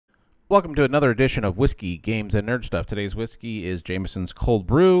Welcome to another edition of Whiskey, Games, and Nerd Stuff. Today's whiskey is Jameson's Cold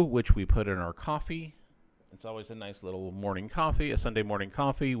Brew, which we put in our coffee. It's always a nice little morning coffee, a Sunday morning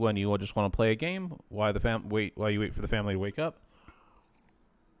coffee when you just want to play a game while you wait for the family to wake up.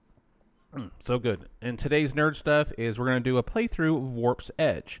 So good. And today's Nerd Stuff is we're going to do a playthrough of Warp's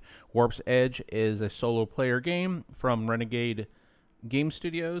Edge. Warp's Edge is a solo player game from Renegade Game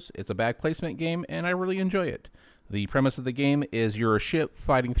Studios. It's a bag placement game, and I really enjoy it. The premise of the game is you're a ship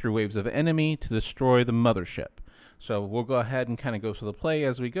fighting through waves of enemy to destroy the mothership. So we'll go ahead and kind of go through the play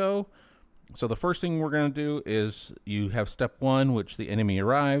as we go. So the first thing we're going to do is you have step one, which the enemy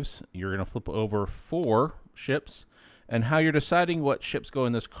arrives. You're going to flip over 4 ships. And how you're deciding what ships go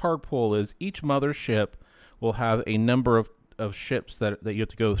in this card pool is each mothership will have a number of ships that you have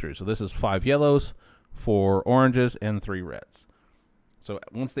to go through. So this is 5 yellows, 4 oranges, and 3 reds. So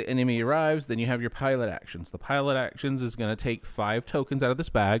once the enemy arrives, then you have your pilot actions. The pilot actions is going to take 5 tokens out of this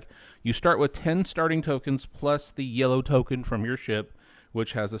bag. You start with 10 starting tokens plus the yellow token from your ship,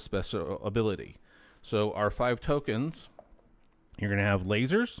 which has a special ability. So our 5 tokens, you're going to have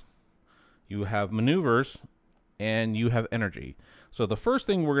lasers, you have maneuvers, and you have energy. So the first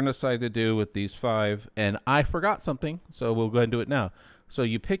thing we're going to decide to do with these 5, and I forgot something, so we'll go ahead and do it now. So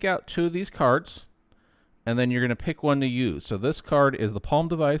you pick out 2 of these cards, and then you're going to pick one to use. So this card is the Palm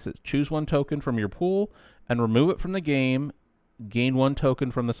device. It's choose 1 token from your pool and remove it from the game, gain 1 token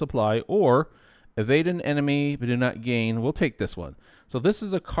from the supply, or evade an enemy but do not gain. We'll take this one. So this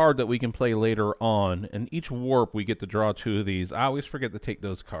is a card that we can play later on, and each warp we get to draw 2 of these. I always forget to take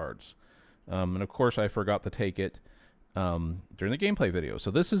those cards. And of course I forgot to take it during the gameplay video.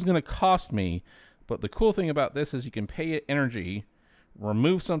 So this is going to cost me, but the cool thing about this is you can pay it energy,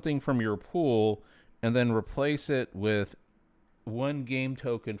 remove something from your pool, and then replace it with 1 game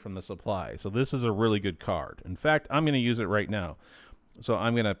token from the supply. So this is a really good card. In fact, I'm going to use it right now. So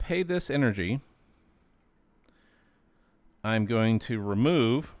I'm going to pay this energy. I'm going to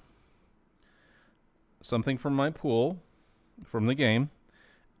remove something from my pool, from the game,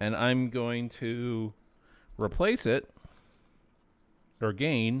 and I'm going to replace it or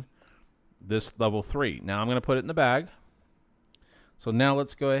gain this level 3. Now I'm going to put it in the bag. So now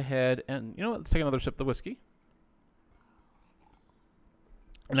let's go ahead and, let's take another sip of the whiskey.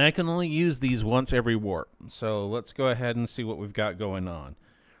 And I can only use these once every warp. So let's go ahead and see what we've got going on.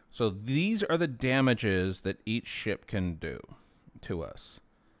 So these are the damages that each ship can do to us.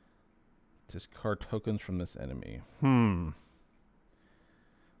 Discard tokens from this enemy.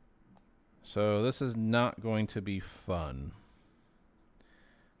 So this is not going to be fun.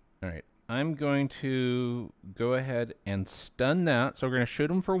 All right. I'm going to go ahead and stun that. So we're going to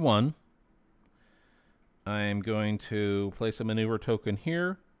shoot him for 1. I'm going to place a maneuver token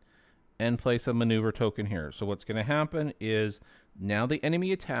here and place a maneuver token here. So what's going to happen is now the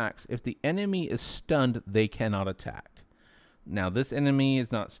enemy attacks. If the enemy is stunned, they cannot attack. Now this enemy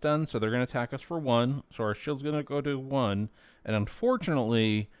is not stunned, so they're going to attack us for 1. So our shield's going to go to 1. And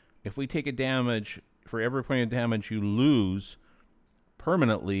unfortunately, if we take a damage, for every point of damage you lose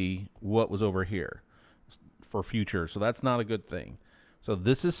permanently what was over here for future. So that's not a good thing. So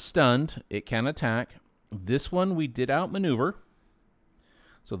this is stunned. It can attack. This one we did outmaneuver.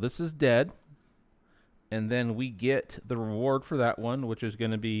 So this is dead. And then we get the reward for that one, which is going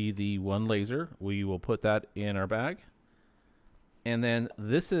to be the 1 laser. We will put that in our bag. And then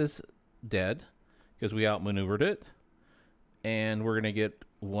this is dead because we outmaneuvered it. And we're going to get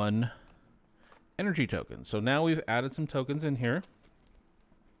 1 energy token. So now we've added some tokens in here.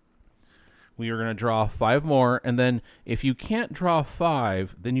 We are going to draw 5 more, and then if you can't draw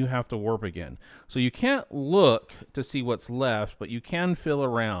 5, then you have to warp again. So you can't look to see what's left, but you can feel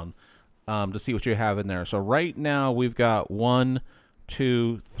around to see what you have in there. So right now we've got 1,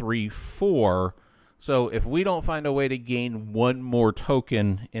 2, 3, 4. So if we don't find a way to gain 1 more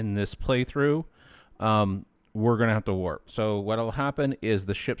token in this playthrough, we're going to have to warp. So what will happen is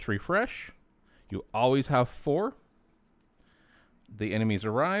the ships refresh. You always have 4. The enemies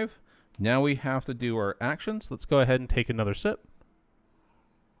arrive. Now we have to do our actions. Let's go ahead and take another sip.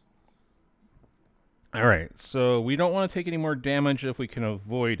 All right, so we don't want to take any more damage if we can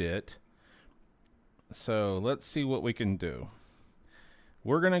avoid it. So let's see what we can do.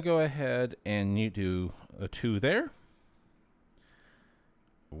 We're going to go ahead and you do a 2 there.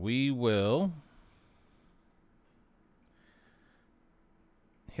 We will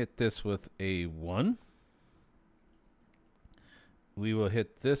hit this with a 1. We will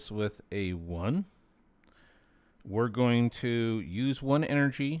hit this with a 1. We're going to use 1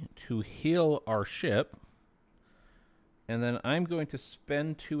 energy to heal our ship. And then I'm going to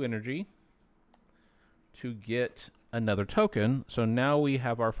spend 2 energy to get another token. So now we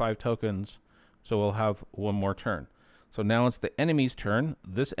have our 5 tokens. So we'll have one more turn. So now it's the enemy's turn.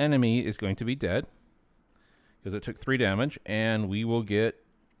 This enemy is going to be dead because it took 3 damage, and we will get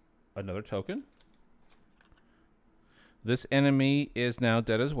another token. This enemy is now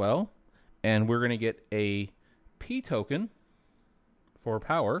dead as well, and we're going to get a P token for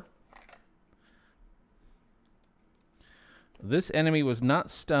power. This enemy was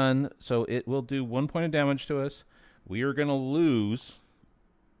not stunned, so it will do 1 point of damage to us. We are going to lose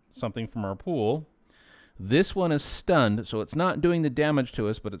something from our pool. This one is stunned, so it's not doing the damage to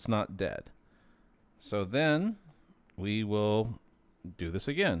us, but it's not dead. So then we will do this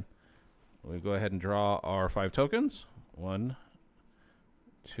again. We'll go ahead and draw our 5 tokens. 1,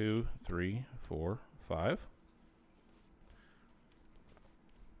 2, 3, 4, 5.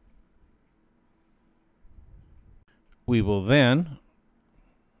 We will then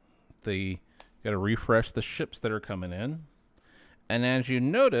got to refresh the ships that are coming in. And as you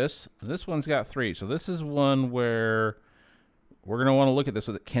notice, this one's got 3. So this is one where we're going to want to look at this.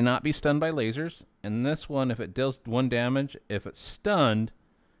 So it cannot be stunned by lasers. And this one, if it deals 1 damage, if it's stunned,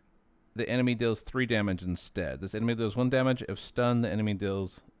 the enemy deals 3 damage instead. This enemy deals 1 damage. If stunned, the enemy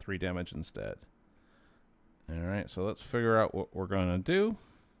deals 3 damage instead. All right, so let's figure out what we're going to do.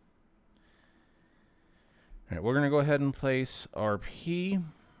 All right, we're going to go ahead and place our P.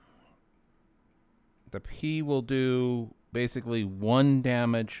 The P will do basically 1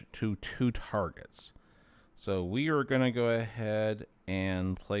 damage to 2 targets. So we are going to go ahead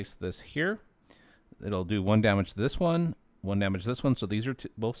and place this here. It'll do 1 damage to this one, 1 damage to this one. So these are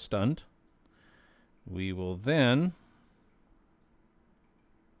both stunned. We will then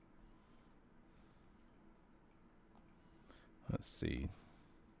let's see.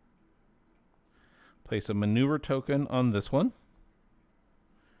 Place a maneuver token on this one.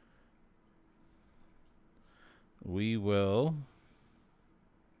 We will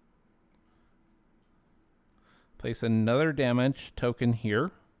place another damage token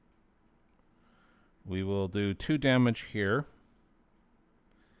here. We will do 2 damage here.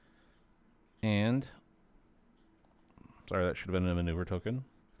 And, sorry, that should have been a maneuver token.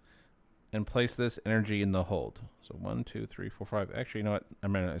 And place this energy in the hold. So 1, 2, 3, 4, 5. Actually, you know what?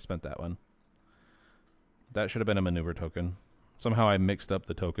 I spent that one. That should have been a maneuver token. Somehow I mixed up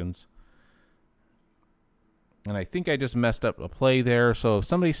the tokens. And I think I just messed up a play there. So if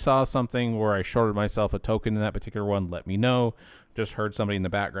somebody saw something where I shorted myself a token in that particular one, let me know. Just heard somebody in the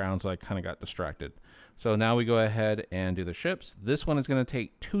background, so I kind of got distracted. So now we go ahead and do the ships. This one is going to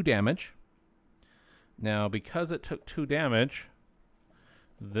take 2 damage. Now, because it took 2 damage,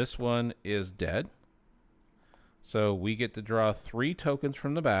 this one is dead. So we get to draw 3 tokens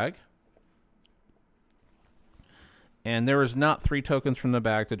from the bag. And there is not 3 tokens from the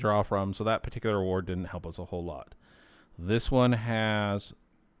bag to draw from, so that particular award didn't help us a whole lot. This one has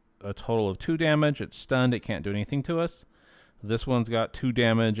a total of 2 damage. It's stunned. It can't do anything to us. This one's got 2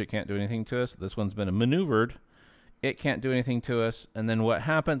 damage. It can't do anything to us. This one's been maneuvered. It can't do anything to us. And then what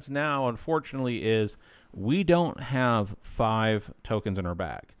happens now, unfortunately, is we don't have 5 tokens in our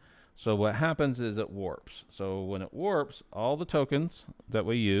bag. So what happens is it warps. So when it warps, all the tokens that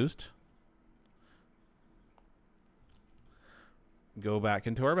we used go back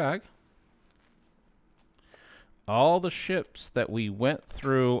into our bag. All the ships that we went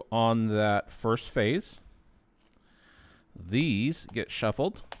through on that first phase, these get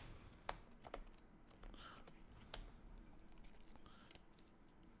shuffled.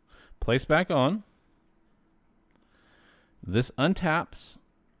 Placed back on. This untaps.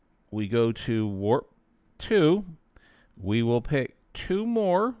 We go to warp 2. We will pick 2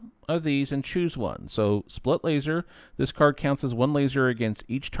 more of these and choose one. So split laser. This card counts as 1 laser against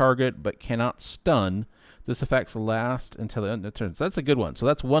each target but cannot stun. This effects last until the end of the turn. So that's a good one. So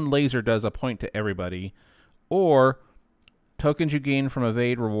that's 1 laser does a point to everybody. Or tokens you gain from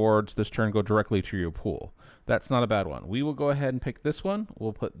evade rewards this turn go directly to your pool. That's not a bad one. We will go ahead and pick this one.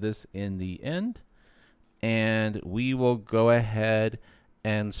 We'll put this in the end. And we will go ahead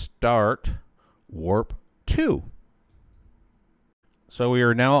and start warp 2. So we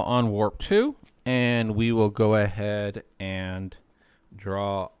are now on warp 2, and we will go ahead and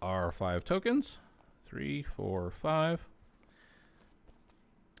draw our 5 tokens. 3, 4, 5.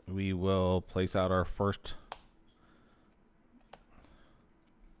 We will place out our first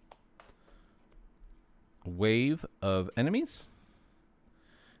wave of enemies.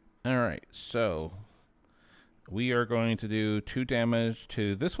 All right, so we are going to do 2 damage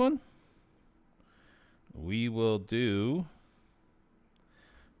to this one. We will do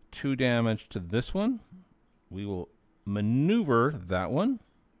 2 damage to this one. We will maneuver that one.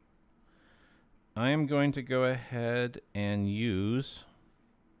 I am going to go ahead and use...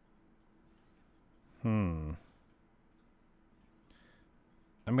 I'm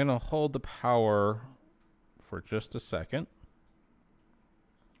going to hold the power for just a second.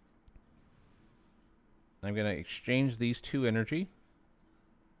 I'm going to exchange these 2 energy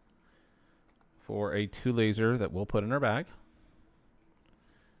for a 2 laser that we'll put in our bag.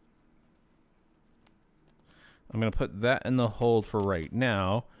 I'm going to put that in the hold for right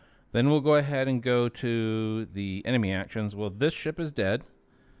now. Then we'll go ahead and go to the enemy actions. Well, this ship is dead.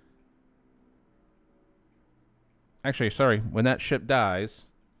 Actually, sorry, when that ship dies,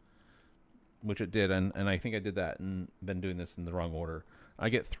 which it did, and I think I did that and been doing this in the wrong order, I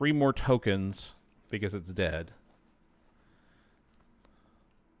get 3 more tokens because it's dead.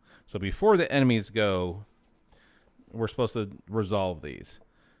 So before the enemies go, we're supposed to resolve these.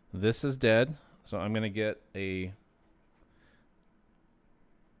 This is dead, so I'm going to get a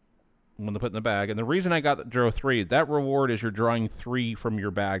one to put in the bag. And the reason I got the draw 3, that reward is you're drawing 3 from your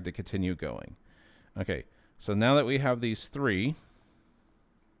bag to continue going. Okay, so now that we have these 3,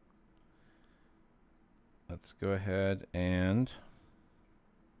 let's go ahead and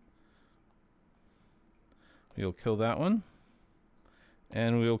we'll kill that one.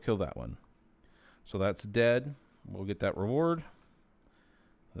 And we'll kill that one. So that's dead. We'll get that reward.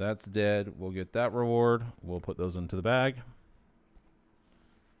 That's dead. We'll get that reward. We'll put those into the bag.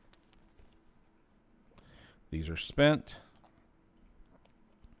 These are spent.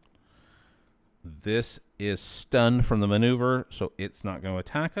 This is stunned from the maneuver, so it's not going to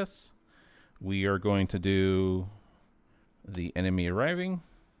attack us. We are going to do the enemy arriving.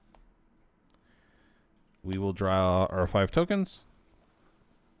 We will draw our 5 tokens.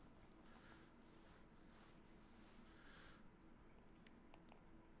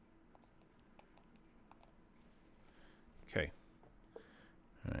 Okay.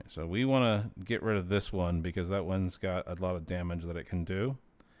 All right, so we want to get rid of this one because that one's got a lot of damage that it can do.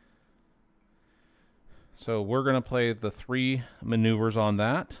 So we're going to play the 3 maneuvers on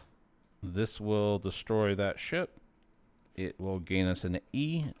that. This will destroy that ship. It will gain us an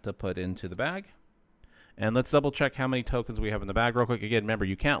E to put into the bag. And let's double check how many tokens we have in the bag real quick. Again, remember,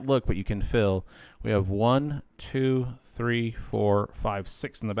 you can't look, but you can fill. We have 1, 2, 3, 4, 5,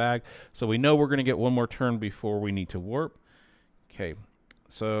 6 in the bag. So we know we're going to get 1 more turn before we need to warp. Okay,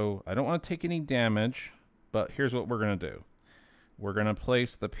 so I don't want to take any damage, but here's what we're going to do. We're going to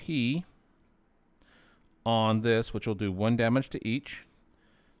place the P on this, which will do 1 damage to each.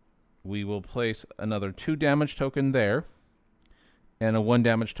 We will place another 2 damage token there and a 1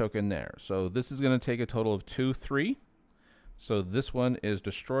 damage token there. So this is going to take a total of 2, 3. So this one is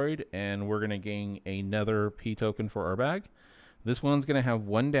destroyed, and we're going to gain another P token for our bag. This one's going to have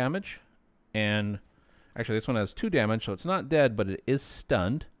 1 damage, and actually this one has 2 damage, so it's not dead, but it is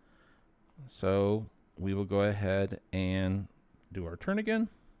stunned. So we will go ahead and do our turn again.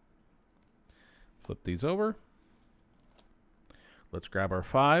 Flip these over. Let's grab our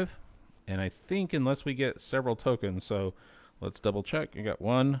 5. And I think unless we get several tokens, so let's double check. You got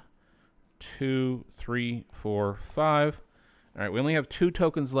 1, 2, 3, 4, 5. All right, we only have 2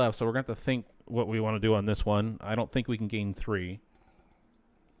 tokens left, so we're going to have to think what we want to do on this one. I don't think we can gain 3.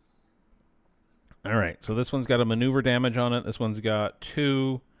 All right, so this one's got a maneuver damage on it. This one's got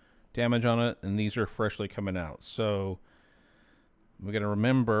 2 damage on it, and these are freshly coming out. So we're going to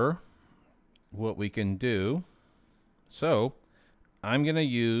remember what we can do. So I'm going to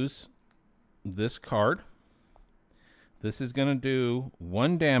use this card. This is going to do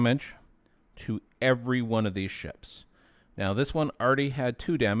 1 damage to every one of these ships. Now this one already had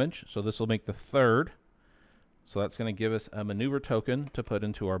 2 damage, so this will make the 3rd. So that's going to give us a maneuver token to put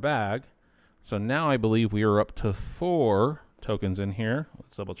into our bag. So now I believe we are up to 4 tokens in here.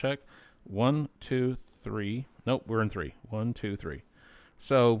 Let's double check. 1, 2, 3. Nope, we're in 3. 1, 2, 3.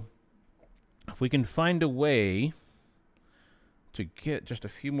 So if we can find a way to get just a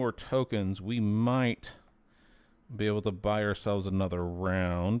few more tokens, we might be able to buy ourselves another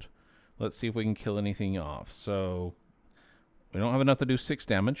round. Let's see if we can kill anything off. So we don't have enough to do 6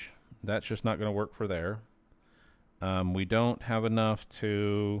 damage. That's just not going to work for there. We don't have enough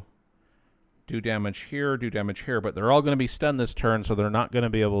to do damage here, but they're all going to be stunned this turn, so they're not going to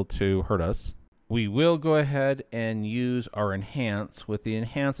be able to hurt us. We will go ahead and use our enhance. With the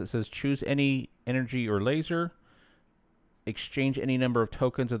enhance, it says choose any energy or laser. Exchange any number of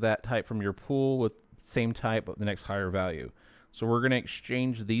tokens of that type from your pool with same type of the next higher value. So we're going to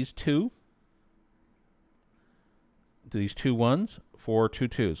exchange these 2 to these 2 1s for 2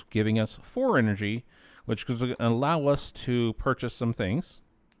 2s, giving us 4 energy, which is going to allow us to purchase some things.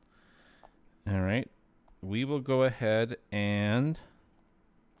 All right, we will go ahead and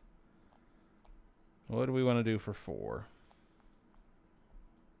What do we want to do for 4?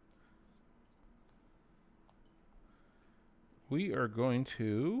 We are going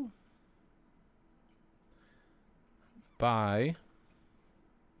to buy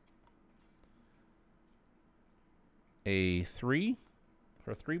a 3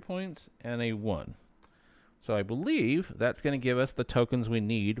 for 3 points and a 1. So I believe that's going to give us the tokens we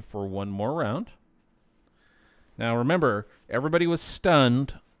need for 1 more round. Now remember, everybody was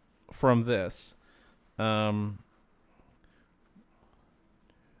stunned from this.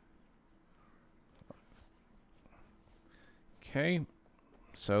 Okay,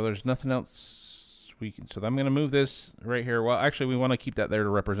 so there's nothing else we can. So I'm going to move this right here. Well, actually, we want to keep that there to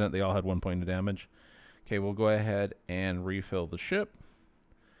represent they all had 1 point of damage. Okay, we'll go ahead and refill the ship.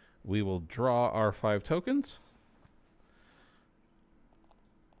 We will draw our 5 tokens.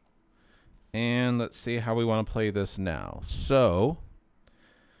 And let's see how we want to play this now. So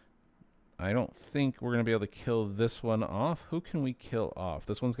I don't think we're going to be able to kill this one off. Who can we kill off?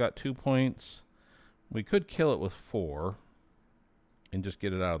 This one's got 2 points. We could kill it with 4 and just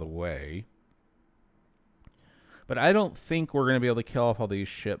get it out of the way. But I don't think we're going to be able to kill off all these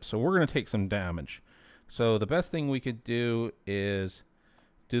ships, so we're going to take some damage. So the best thing we could do is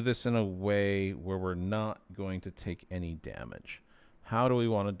do this in a way where we're not going to take any damage. How do we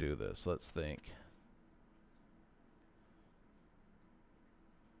want to do this? Let's think.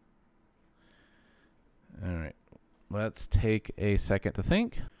 All right, let's take a second to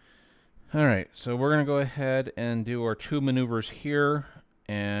think. All right, so we're going to go ahead and do our 2 maneuvers here,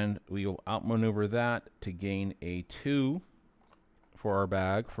 and we will outmaneuver that to gain a 2 for our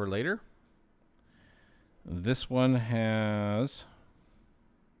bag for later. This one has,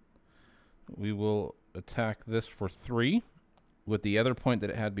 we will attack this for 3. With the other point that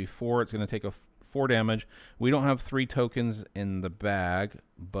it had before, it's going to take a 4 damage. We don't have 3 tokens in the bag,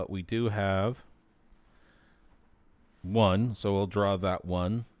 but we do have 1, so we'll draw that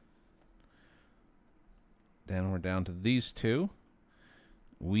 1. Then we're down to these 2.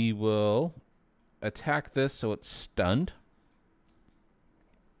 We will attack this so it's stunned.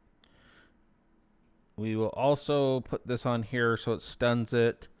 We will also put this on here so it stuns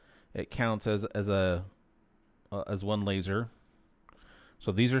it. It counts as 1 laser.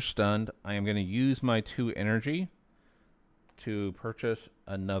 So these are stunned. I am going to use my 2 energy to purchase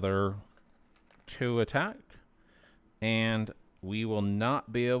another 2 attack. And we will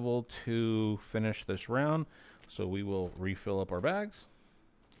not be able to finish this round, so we will refill up our bags.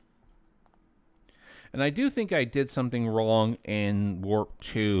 And I do think I did something wrong in Warp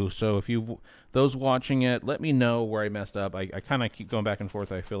 2, so if those watching it, let me know where I messed up. I kind of keep going back and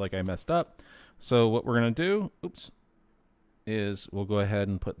forth. I feel like I messed up. So what we're going to do, is we'll go ahead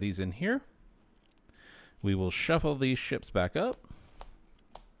and put these in here. We will shuffle these ships back up.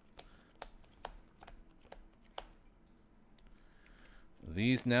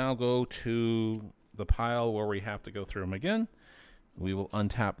 These now go to the pile where we have to go through them again. We will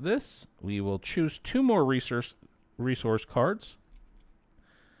untap this. We will choose 2 more resource cards.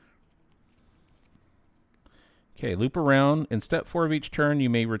 Okay, loop around. In step 4 of each turn, you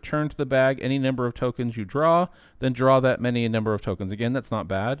may return to the bag any number of tokens you draw, then draw that many number of tokens. Again, that's not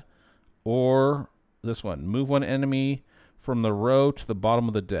bad. Or this one, move 1 enemy from the row to the bottom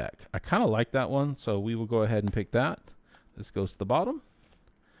of the deck. I kind of like that one, so we will go ahead and pick that. This goes to the bottom.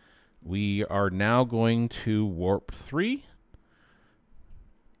 We are now going to warp 3,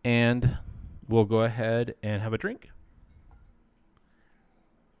 and we'll go ahead and have a drink.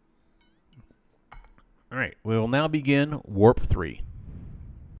 All right, we will now begin warp 3.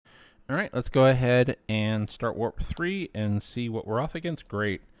 All right, let's go ahead and start warp 3 and see what we're off against.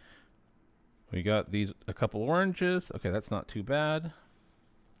 Great. We got a couple oranges. Okay, that's not too bad.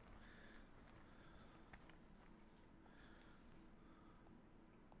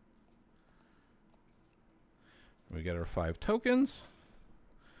 We got our 5 tokens.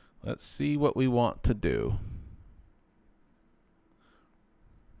 Let's see what we want to do.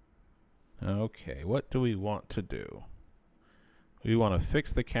 Okay, what do we want to do? We want to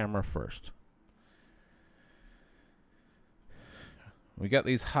fix the camera first. We got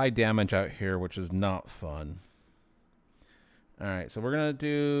these high damage out here, which is not fun. All right, so we're going to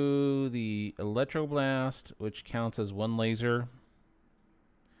do the Electroblast, which counts as 1 laser.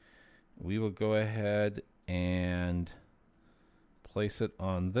 We will go ahead and place it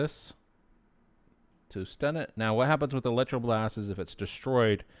on this to stun it. Now, what happens with Electroblast is if it's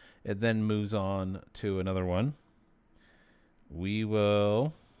destroyed, it then moves on to another one. We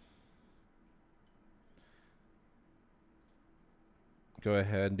will go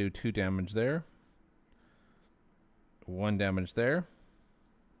ahead and do 2 damage there. 1 damage there.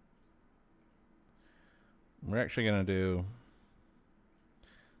 We're actually going to do...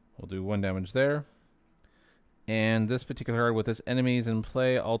 We'll do 1 damage there. And this particular card, with its enemies in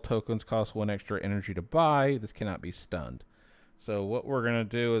play, all tokens cost 1 extra energy to buy. This cannot be stunned. So what we're going to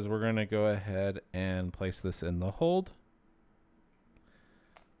do is we're going to go ahead and place this in the hold.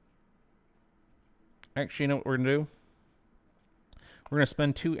 Actually, you know what we're going to do? We're going to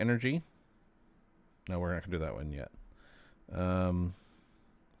spend 2 energy. No, we're not going to do that one yet.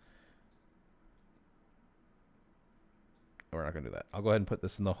 We're not going to do that. I'll go ahead and put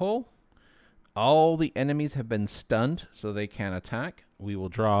this in the hole. All the enemies have been stunned, so they can't attack. We will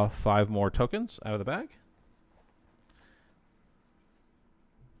draw 5 more tokens out of the bag.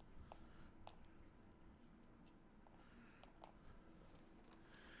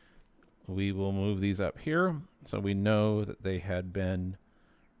 We will move these up here, so we know that they had been...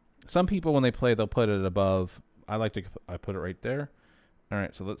 Some people, when they play, they'll put it above. I put it right there. All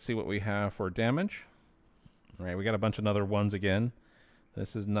right, so let's see what we have for damage. All right, we got a bunch of other ones again.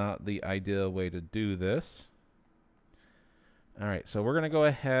 This is not the ideal way to do this. All right, so we're going to go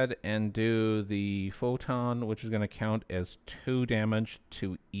ahead and do the photon, which is going to count as 2 damage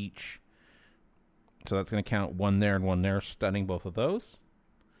to each. So that's going to count 1 there and 1 there, stunning both of those.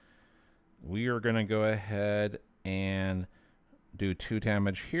 We are going to go ahead and do 2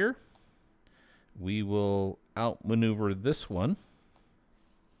 damage here. We will outmaneuver this one.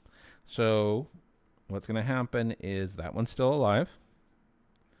 So what's going to happen is that one's still alive.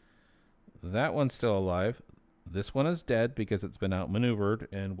 That one's still alive. This one is dead because it's been outmaneuvered,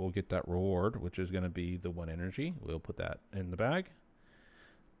 and we'll get that reward, which is going to be the 1 energy. We'll put that in the bag.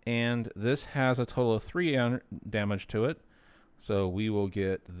 And this has a total of 3 damage to it. So we will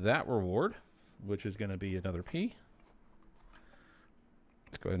get that reward, which is going to be another P.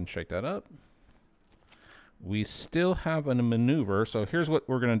 Let's go ahead and shake that up. We still have a maneuver, so here's what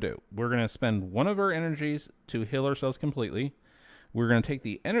we're going to do. We're going to spend 1 of our energies to heal ourselves completely. We're going to take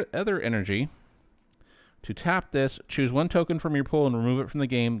the other energy to tap this, choose 1 token from your pool and remove it from the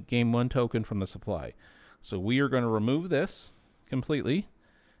game, gain 1 token from the supply. So we are going to remove this completely,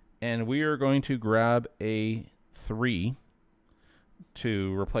 and we are going to grab a 3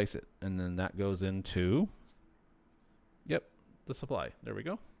 to replace it. And then that goes into, yep, the supply. There we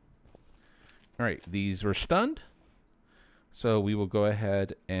go. All right, these were stunned. So we will go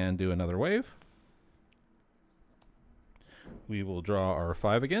ahead and do another wave. We will draw our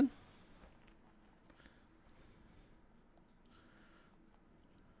 5 again.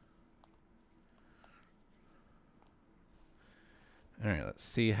 All right, let's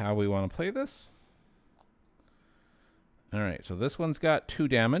see how we want to play this. All right, so this one's got 2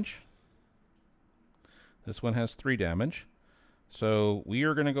 damage. This one has 3 damage. So we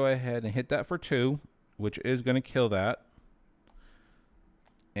are going to go ahead and hit that for 2, which is going to kill that.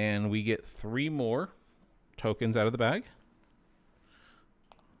 And we get 3 more tokens out of the bag.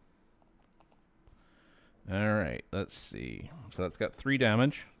 All right, let's see. So that's got 3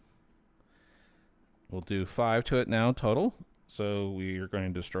 damage. We'll do 5 to it now total. So we are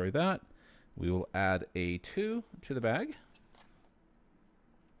going to destroy that. We will add a 2 to the bag.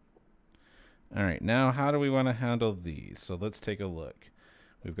 All right, now how do we want to handle these? So let's take a look.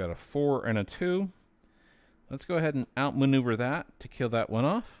 We've got a 4 and a 2. Let's go ahead and outmaneuver that to kill that one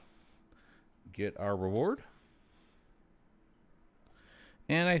off. Get our reward.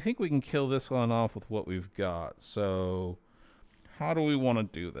 And I think we can kill this one off with what we've got. So how do we want to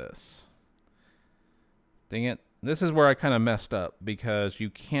do this? Dang it. This is where I kind of messed up because you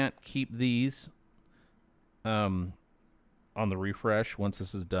can't keep these on the refresh once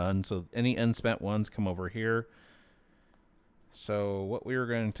this is done. So any unspent ones come over here. So what we are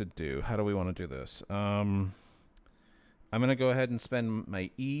going to do, how do we want to do this? I'm going to go ahead and spend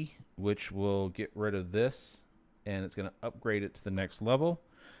my E, which will get rid of this, and it's going to upgrade it to the next level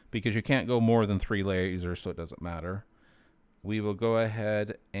because you can't go more than 3 lasers, so it doesn't matter. We will go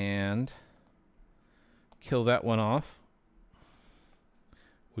ahead and kill that one off,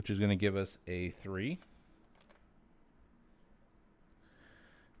 which is going to give us a 3.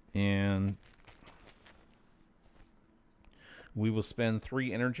 And we will spend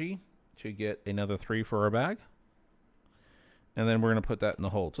 3 energy to get another 3 for our bag. And then we're going to put that in the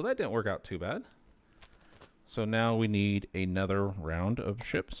hold. So that didn't work out too bad. So now we need another round of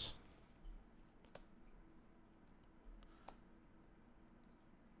ships.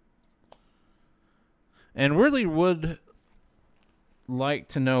 And really would like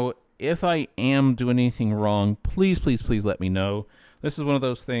to know if I am doing anything wrong. Please, please, please let me know. This is one of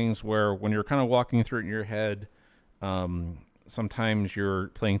those things where when you're kind of walking through it in your head, sometimes you're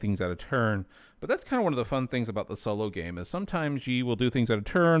playing things out of turn. But that's kind of one of the fun things about the solo game is sometimes you will do things out of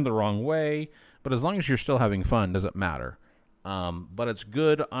turn the wrong way, but as long as you're still having fun, doesn't matter. But it's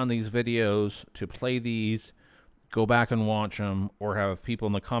good on these videos to play these, go back and watch them, or have people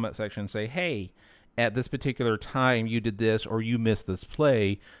in the comment section say, hey, at this particular time you did this or you missed this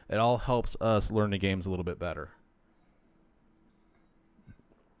play. It all helps us learn the games a little bit better.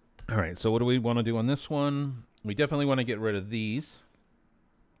 All right, so what do we want to do on this one? We definitely want to get rid of these.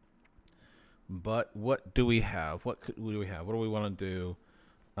 But what do we have? What do we have? What do we want to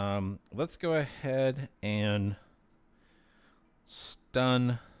do? Let's go ahead and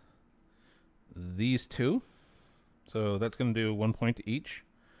stun these two. So that's going to do 1 point to each.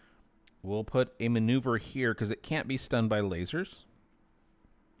 We'll put a maneuver here because it can't be stunned by lasers.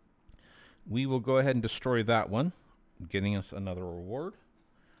 We will go ahead and destroy that one, getting us another reward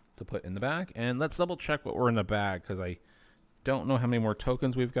to put in the bag. And let's double check what we're in the bag because I don't know how many more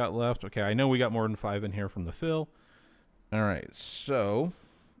tokens we've got left. Okay, I know we got more than 5 in here from the fill. All right, so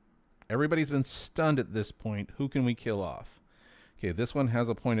everybody's been stunned at this point. Who can we kill off? Okay, this one has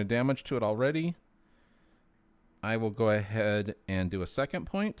a point of damage to it already. I will go ahead and do a second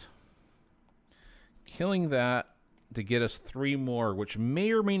point. Killing that to get us 3 more, which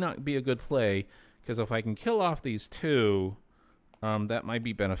may or may not be a good play, because if I can kill off these 2, that might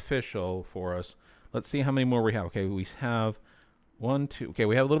be beneficial for us. Let's see how many more we have. Okay, we have 1, 2. Okay,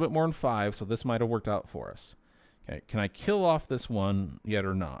 we have a little bit more than 5, so this might have worked out for us. Okay, can I kill off this one yet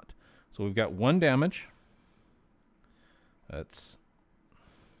or not? So we've got 1 damage. That's...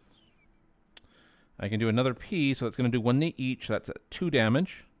 I can do another P, so it's going to do 1 to each. That's 2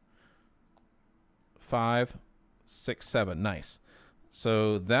 damage. 5, 6, 7. Nice.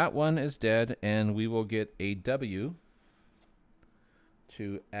 So that one is dead, and we will get a W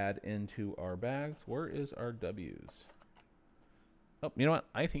to add into our bags. Where is our W's? Oh, you know what?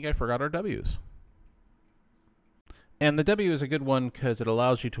 I think I forgot our W's. And the W is a good one because it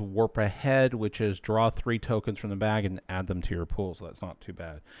allows you to warp ahead, which is draw 3 tokens from the bag and add them to your pool, so that's not too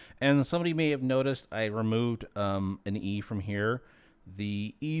bad. And somebody may have noticed I removed an E from here.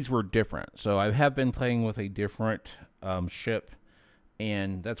 The E's were different, so I have been playing with a different ship,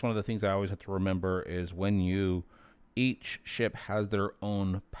 and that's one of the things I always have to remember is when each ship has their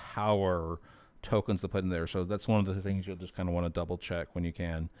own power tokens to put in there, so that's one of the things you'll just kind of want to double check when you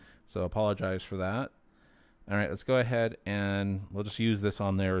can. So apologize for that. All right, let's go ahead and we'll just use this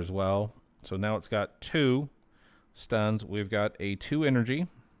on there as well. So now it's got 2 stuns. We've got a 2 energy.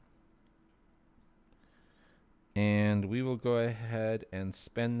 And we will go ahead and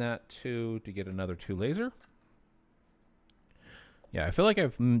spend that 2 to get another 2 laser. Yeah, I feel like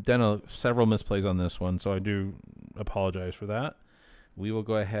I've done several misplays on this one, so I do apologize for that. We will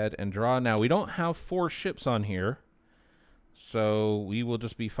go ahead and draw. Now, we don't have 4 ships on here, so we will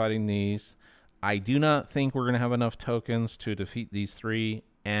just be fighting these. I do not think we're going to have enough tokens to defeat these 3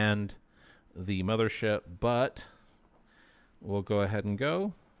 and the mothership, but we'll go ahead and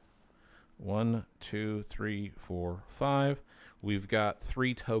go. 1, 2, 3, 4, 5. We've got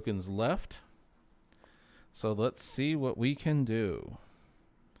 3 tokens left. So let's see what we can do.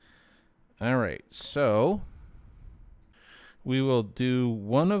 All right, so we will do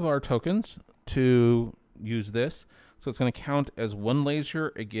 1 of our tokens to use this. So it's going to count as 1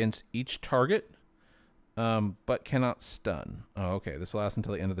 laser against each target, but cannot stun. Oh, okay, this lasts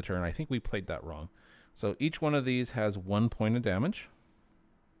until the end of the turn. I think we played that wrong. So each one of these has 1 point of damage.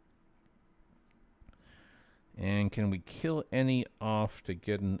 And can we kill any off to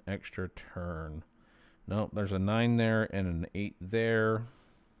get an extra turn? Nope, there's a 9 there and an 8 there.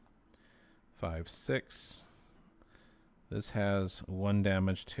 5, 6. This has 1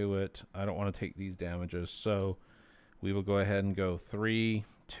 damage to it. I don't want to take these damages, so we will go ahead and go 3,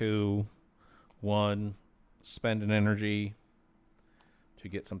 2, 1. Spend an energy to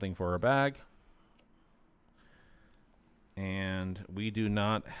get something for our bag. And we do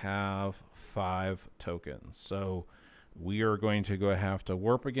not have 5 tokens, so we are going to have to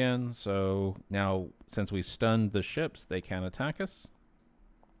warp again. So now, since we stunned the ships, they can attack us.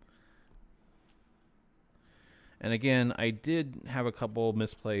 And again, I did have a couple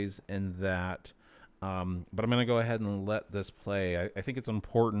misplays in that, but I'm going to go ahead and let this play. I think it's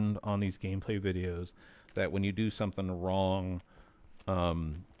important on these gameplay videos that when you do something wrong,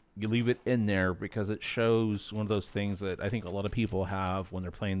 you leave it in there because it shows one of those things that I think a lot of people have when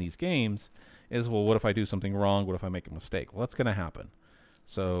they're playing these games is, well, what if I do something wrong? What if I make a mistake? Well, that's going to happen.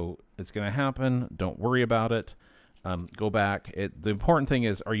 So it's going to happen. Don't worry about it. Go back. The important thing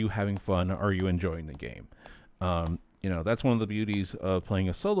is, are you having fun? Are you enjoying the game? You know, that's one of the beauties of playing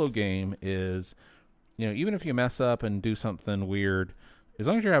a solo game is, you know, even if you mess up and do something weird, as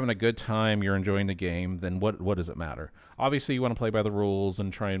long as you're having a good time, you're enjoying the game, then what does it matter? Obviously, you want to play by the rules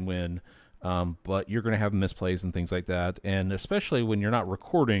and try and win, but you're going to have misplays and things like that. And especially when you're not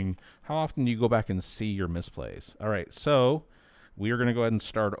recording, how often do you go back and see your misplays? All right, so we are going to go ahead and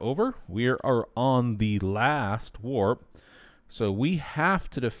start over. We are on the last warp, so we have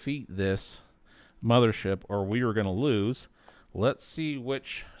to defeat this mothership or we are going to lose. Let's see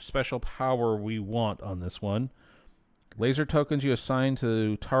which special power we want on this one. Laser tokens you assign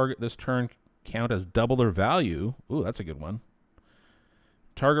to target this turn count as double their value. Ooh, that's a good one.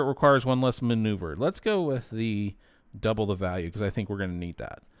 Target requires one less maneuver. Let's go with the double the value because I think we're going to need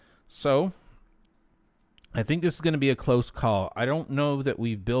that. So I think this is going to be a close call. I don't know that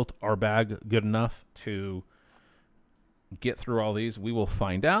we've built our bag good enough to get through all these. We will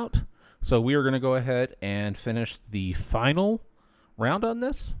find out. So we are going to go ahead and finish the final round on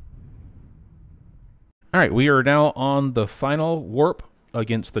this. All right, we are now on the final warp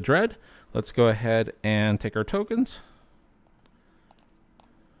against the Dread. Let's go ahead and take our tokens.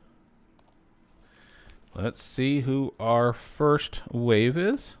 Let's see who our first wave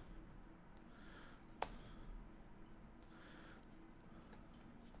is.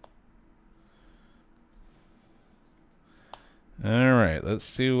 All right, let's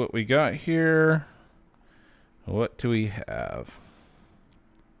see what we got here. What do we have?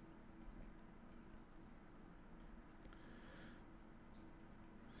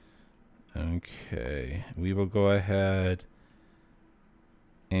 Okay, we will go ahead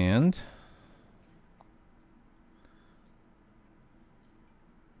and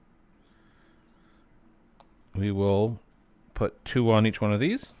we will put 2 on each one of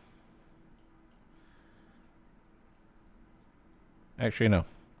these. Actually, no.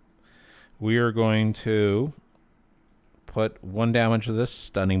 We are going to put 1 damage to this,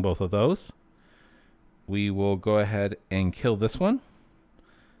 stunning both of those. We will go ahead and kill this one.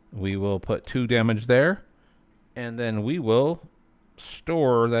 We will put 2 damage there. And then we will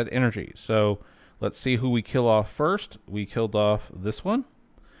store that energy. So let's see who we kill off first. We killed off this one.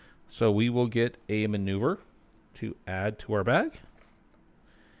 So we will get a maneuver to add to our bag.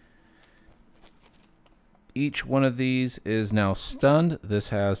 Each one of these is now stunned. This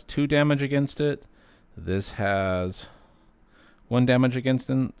has 2 damage against it. This has 1 damage against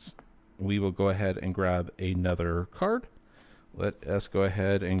it. We will go ahead and grab another card. Let us go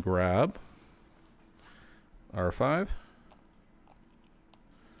ahead and grab our 5.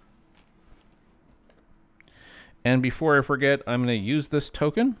 And before I forget, I'm going to use this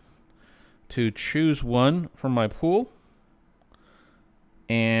token to choose one from my pool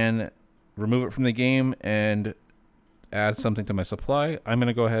and remove it from the game and add something to my supply. I'm going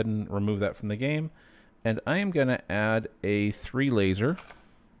to go ahead and remove that from the game. And I am going to add a 3 laser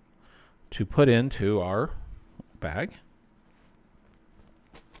to put into our bag.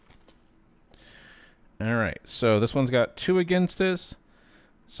 All right, so this one's got 2 against us.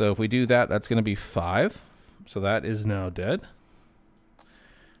 So if we do that, that's going to be 5. So that is now dead.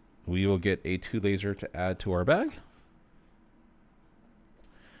 We will get a 2 laser to add to our bag.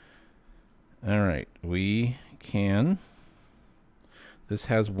 All right, we can. This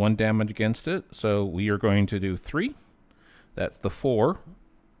has 1 damage against it, so we are going to do 3. That's the 4.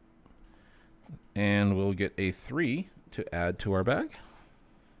 And we'll get a 3 to add to our bag.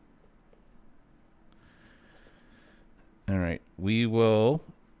 All right, we will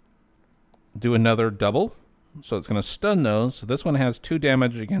do another double. So it's going to stun those. So this one has 2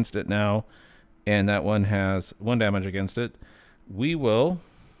 damage against it now, and that one has 1 damage against it. We will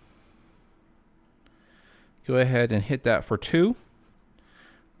go ahead and hit that for 2,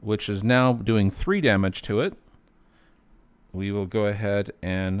 which is now doing 3 damage to it. We will go ahead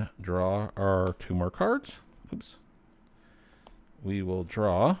and draw our 2 more cards. Oops. We will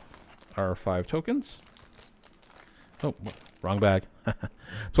draw our 5 tokens. Oh, wrong bag.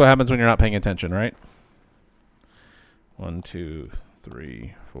 That's what happens when you're not paying attention, right? 1, 2,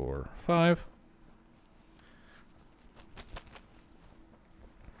 3, 4, 5.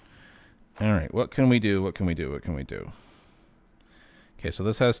 All right, what can we do? What can we do? What can we do? Okay, so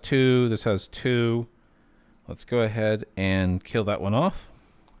this has 2. This has 2. Let's go ahead and kill that one off.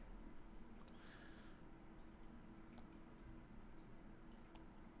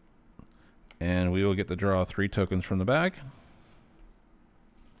 And we will get to draw 3 tokens from the bag.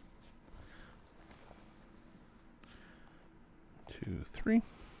 Two, 3.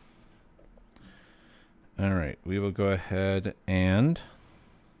 All right, we will go ahead and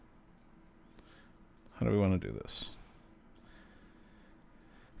how do we want to do this?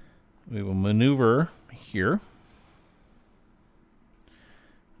 We will maneuver here.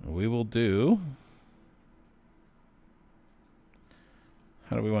 We will do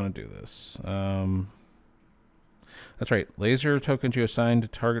How do we want to do this? That's right. Laser tokens you assign to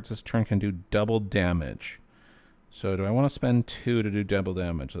targets this turn can do double damage. So do I want to spend 2 to do double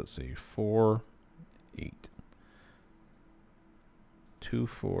damage? Let's see. 4, 8. 2,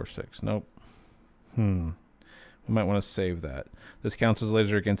 4, 6. Nope. We might want to save that. This counts as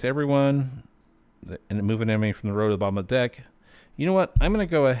laser against everyone. And move an enemy from the row to the bottom of the deck. You know what? I'm going to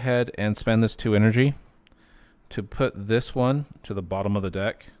go ahead and spend this 2 energy to put this one to the bottom of the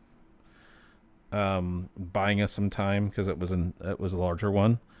deck. Buying us some time because it was a larger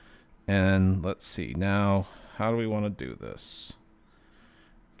one. And let's see. Now, how do we want to do this?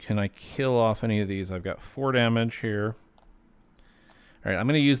 Can I kill off any of these? I've got 4 damage here. All right, I'm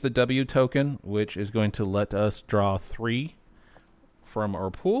going to use the W token, which is going to let us draw 3 from our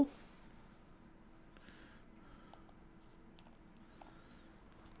pool.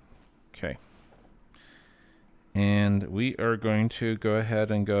 Okay. And we are going to go ahead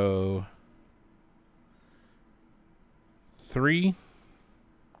and go 3,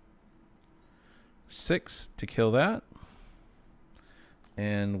 6 to kill that.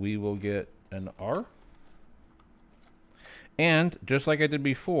 And we will get an R. And just like I did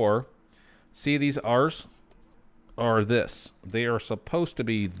before, see these R's are this. They are supposed to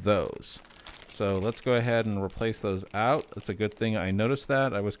be those. So let's go ahead and replace those out. It's a good thing I noticed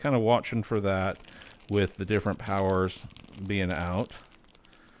that. I was kind of watching for that with the different powers being out.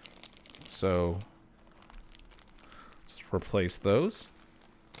 So let's replace those.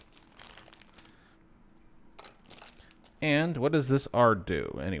 And what does this R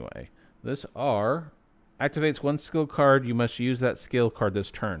do anyway? This R activates 1 skill card. You must use that skill card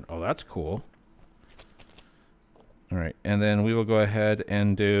this turn. Oh, that's cool. All right, and then we will go ahead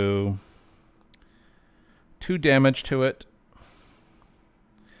and do 2 damage to it.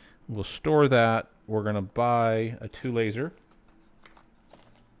 We'll store that. We're going to buy a 2 laser.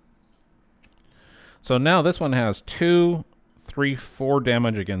 So now this one has 2, 3, 4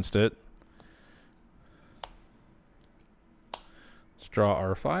 damage against it. Let's draw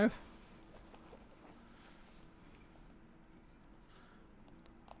R5.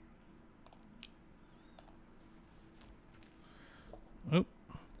 Oop.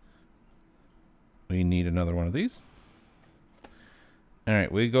 We need another one of these. All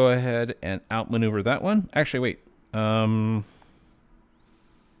right, we go ahead and outmaneuver that one. Actually, wait. Do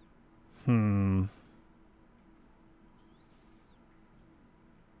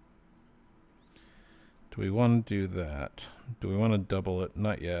we want to do that? Do we want to double it?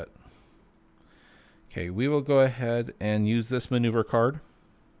 Not yet. Okay, we will go ahead and use this maneuver card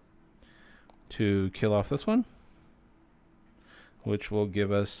to kill off this one, which will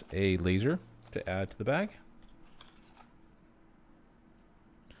give us a laser to add to the bag.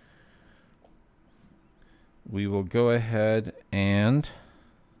 We will go ahead and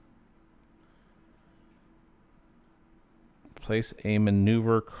place a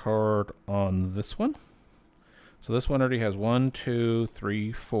maneuver card on this one. So this one already has 1, 2,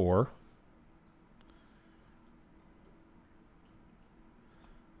 3, 4.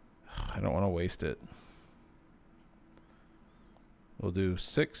 I don't want to waste it. We'll do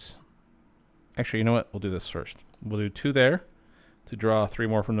 6. Actually, you know what? We'll do this first. We'll do 2 there to draw 3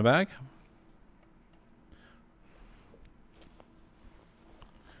 more from the bag.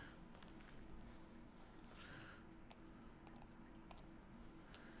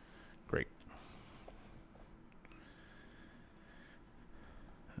 Great.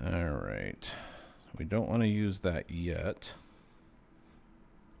 All right. We don't want to use that yet.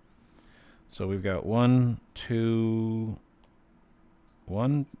 So we've got 1, 2,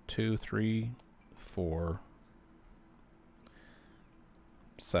 3, 4,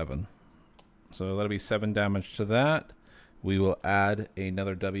 7. So that'll be 7 damage to that. We will add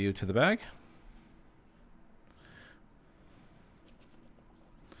another W to the bag.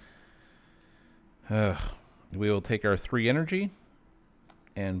 We will take our 3 energy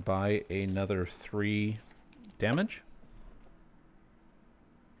and buy another 3 damage.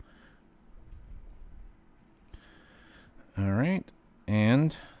 All right,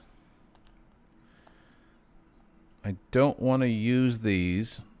 and I don't want to use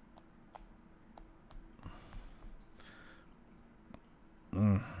these.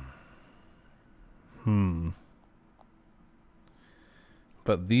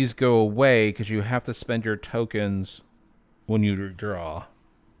 But these go away because you have to spend your tokens when you draw.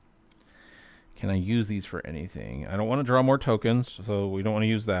 Can I use these for anything? I don't want to draw more tokens, so we don't want to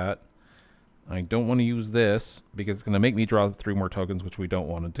use that. I don't want to use this because it's going to make me draw 3 more tokens, which we don't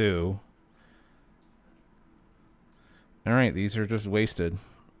want to do. All right, these are just wasted.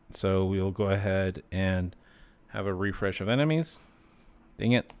 So we'll go ahead and have a refresh of enemies.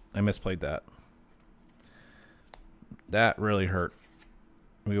 Dang it. I misplayed that. That really hurt.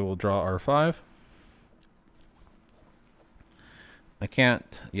 We will draw our 5. I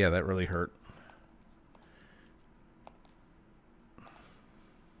can't. Yeah, that really hurt.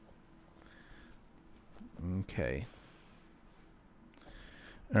 Okay.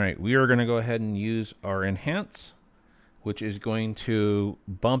 All right, we are going to go ahead and use our enhance, which is going to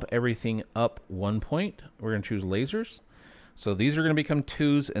bump everything up 1 point. We're going to choose lasers. So these are going to become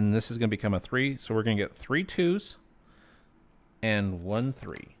 2s, and this is going to become a 3. So we're going to get 3 2s and 1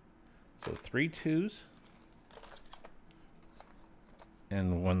 3. So 3 2s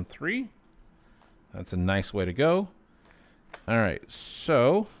and 1 3. That's a nice way to go. All right,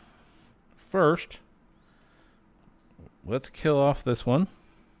 so first, let's kill off this one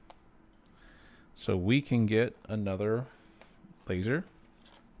so we can get another laser.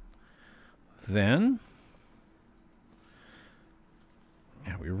 Then,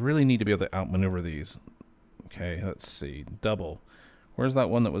 yeah, we really need to be able to outmaneuver these. Okay, let's see. Double. Where's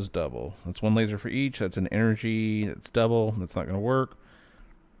that one that was double? That's 1 laser for each. That's an energy. That's double. That's not going to work.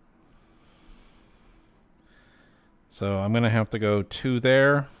 So I'm going to have to go 2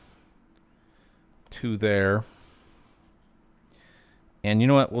 there, 2 there. And you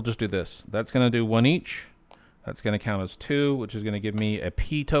know what? We'll just do this. That's going to do 1 each. That's going to count as 2, which is going to give me a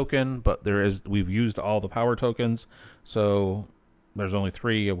P token. But we've used all the power tokens, so there's only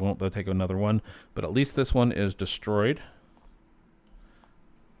 3. I won't take another one. But at least this one is destroyed.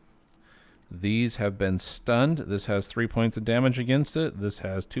 These have been stunned. This has 3 points of damage against it. This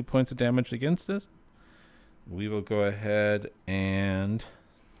has 2 points of damage against this. We will go ahead and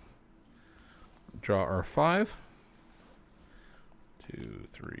draw our 5. 2,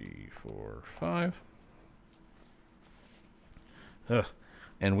 3, 4, 5. Ugh.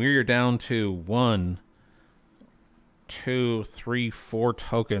 And we're down to 1, 2, 3, 4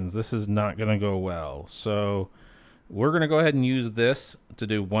 tokens. This is not going to go well. So we're going to go ahead and use this to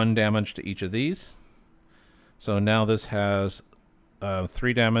do 1 damage to each of these. So now this has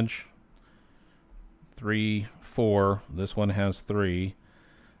 3 damage. 3, 4. This one has 3.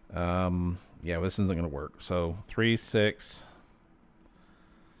 Yeah, this isn't going to work. So 3, 6.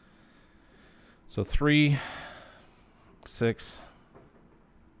 So 3, 6,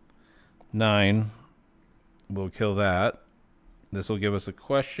 9. We'll kill that. This will give us a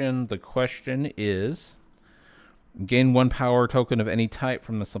question. The question is, gain 1 power token of any type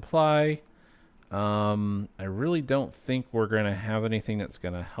from the supply. I really don't think we're going to have anything that's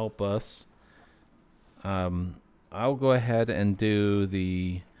going to help us. I'll go ahead and do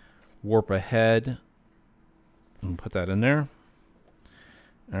the warp ahead and put that in there.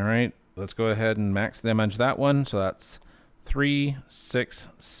 All right. Let's go ahead and max damage that one. So that's 3, 6,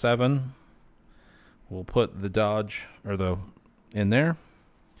 7. We'll put the dodge or the in there.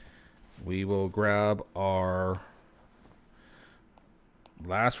 We will grab our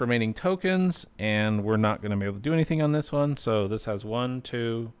last remaining tokens, and we're not going to be able to do anything on this one. So this has 1,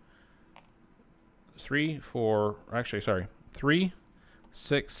 2, 3, 4. Actually, sorry, 3,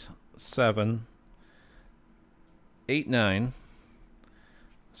 6, 7, 8, 9.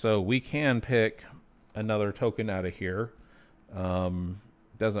 So we can pick another token out of here.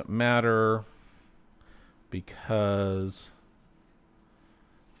 Doesn't matter because,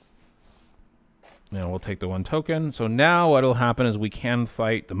 we'll take the 1 token. So now what'll happen is we can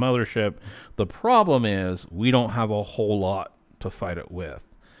fight the mothership. The problem is we don't have a whole lot to fight it with.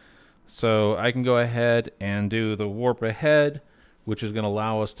 So I can go ahead and do the warp ahead, which is going to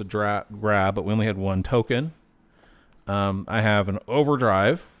allow us to grab, but we only had 1 token. I have an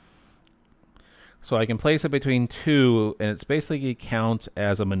overdrive, so I can place it between 2, and it's basically count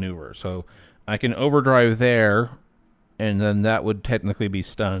as a maneuver. So I can overdrive there, and then that would technically be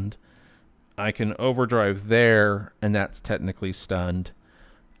stunned. I can overdrive there, and that's technically stunned.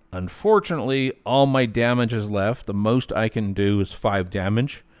 Unfortunately, all my damage is left. The most I can do is 5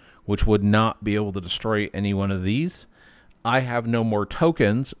 damage, which would not be able to destroy any one of these. I have no more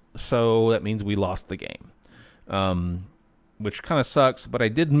tokens, so that means we lost the game. Which kind of sucks, but I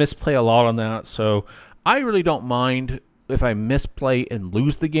did misplay a lot on that, so I really don't mind if I misplay and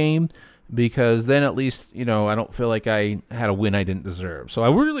lose the game, because then at least, I don't feel like I had a win I didn't deserve. So I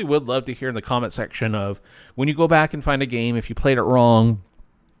really would love to hear in the comment section of when you go back and find a game, if you played it wrong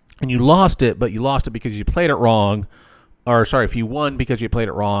and you lost it, but you lost it because you played it wrong, or sorry, if you won because you played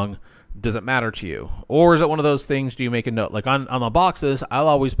it wrong, does it matter to you? Or is it one of those things, do you make a note? Like on the boxes, I'll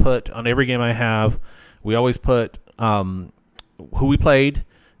always put, on every game I have, we always put who we played,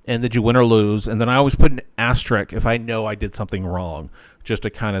 and did you win or lose, and then I always put an asterisk if I know I did something wrong, just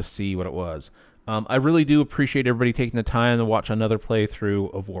to kind of see what it was. I really do appreciate everybody taking the time to watch another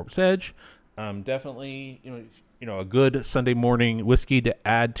playthrough of Warp's Edge. Definitely, a good Sunday morning whiskey to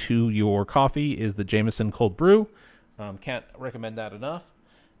add to your coffee is the Jameson Cold Brew. Can't recommend that enough.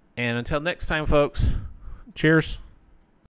 And until next time, folks, cheers.